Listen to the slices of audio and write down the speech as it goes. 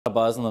A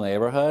buzz in the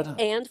neighborhood.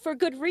 And for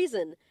good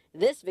reason.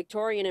 This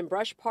Victorian in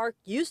Brush Park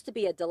used to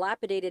be a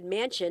dilapidated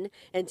mansion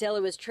until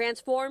it was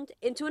transformed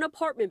into an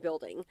apartment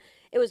building.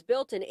 It was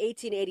built in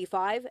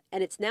 1885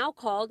 and it's now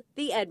called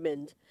the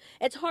Edmund.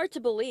 It's hard to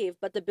believe,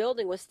 but the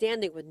building was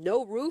standing with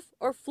no roof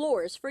or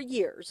floors for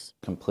years.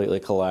 Completely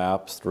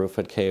collapsed, roof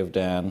had caved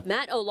in.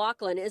 Matt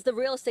O'Loughlin is the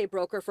real estate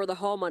broker for the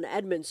home on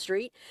Edmund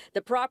Street.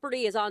 The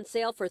property is on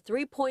sale for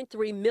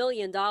 $3.3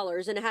 million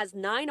and has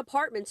 9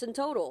 apartments in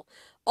total.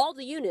 All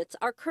the units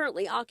are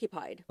currently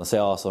occupied. The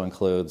sale also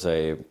includes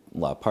a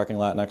parking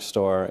lot next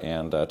door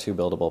and 2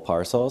 buildable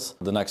parcels.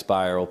 The next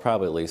buyer will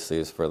probably lease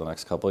these for the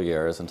next couple of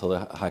years until the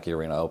hockey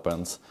arena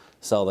opens,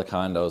 sell the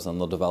condos,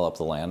 and they'll develop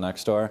the land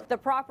next door. The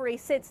property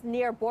sits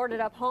near boarded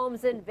up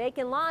homes and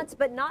vacant lots,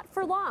 but not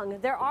for long.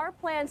 There are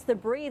plans to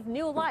breathe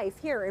new life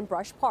here in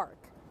Brush Park.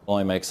 It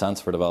only makes sense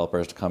for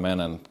developers to come in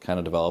and kind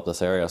of develop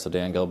this area. So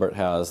Dan Gilbert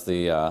has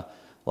the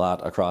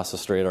lot across the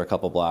street or a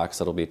couple blocks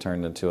that'll be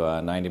turned into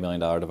a $90 million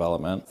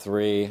development.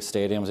 3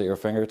 stadiums at your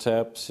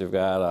fingertips. You've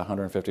got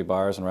 150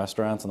 bars and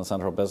restaurants in the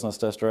central business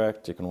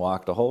district. You can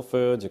walk to Whole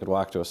Foods, you could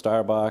walk to a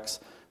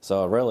Starbucks.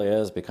 So it really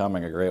is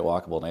becoming a great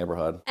walkable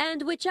neighborhood.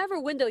 And whichever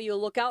window you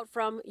look out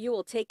from, you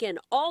will take in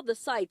all the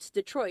sights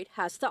Detroit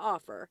has to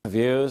offer.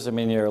 Views, I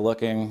mean, you're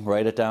looking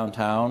right at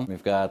downtown.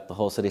 We've got the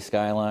whole city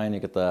skyline. You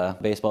get the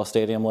baseball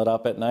stadium lit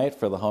up at night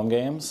for the home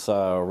games.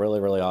 So really,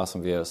 really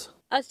awesome views.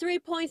 A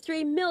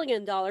 $3.3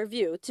 million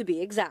view to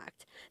be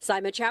exact.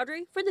 Simon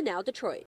Chowdhury for the Now Detroit.